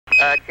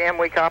Jim,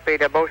 we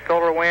copied both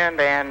solar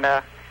wind and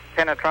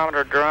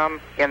penetrometer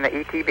drum in the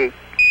ETB.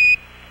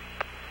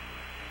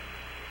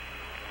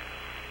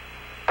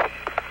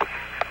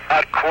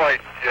 Not quite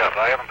yet.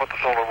 I haven't put the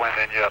solar wind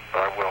in yet, but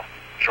I will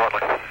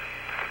shortly.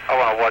 I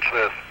want to watch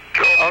this.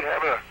 Joe, you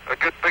have a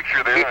good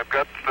picture there. I've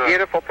got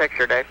beautiful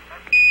picture, Dave.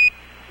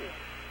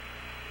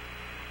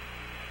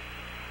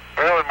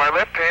 Well, in my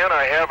left hand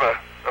I have a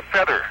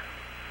feather.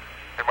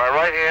 In my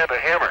right hand a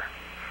hammer.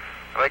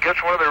 And I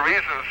guess one of the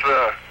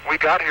reasons we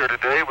got here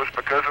today was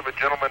because of a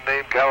gentleman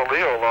named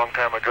Galileo a long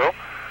time ago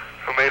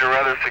who made a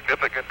rather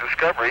significant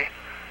discovery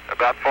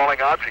about falling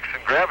objects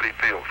in gravity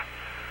fields.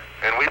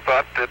 And we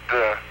thought that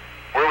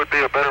where would be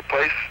a better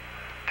place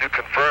to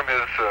confirm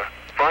his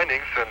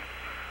findings than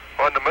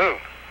on the moon.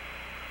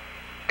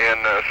 And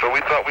so we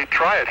thought we'd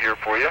try it here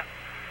for you.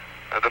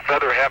 The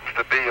feather happens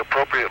to be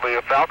appropriately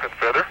a falcon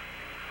feather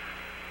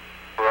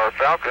for our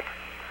falcon.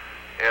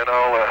 And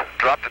I'll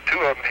drop the two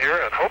of them here,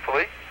 and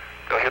hopefully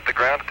they'll hit the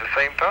ground at the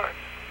same time.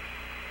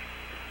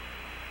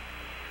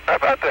 How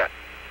about that?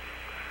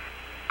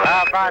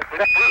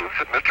 Which proves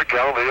that Mr.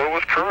 Galileo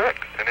was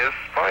correct in his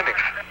findings.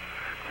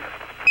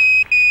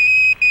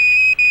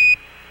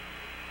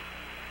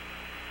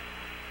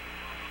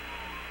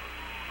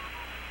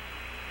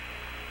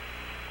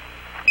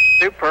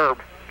 Superb.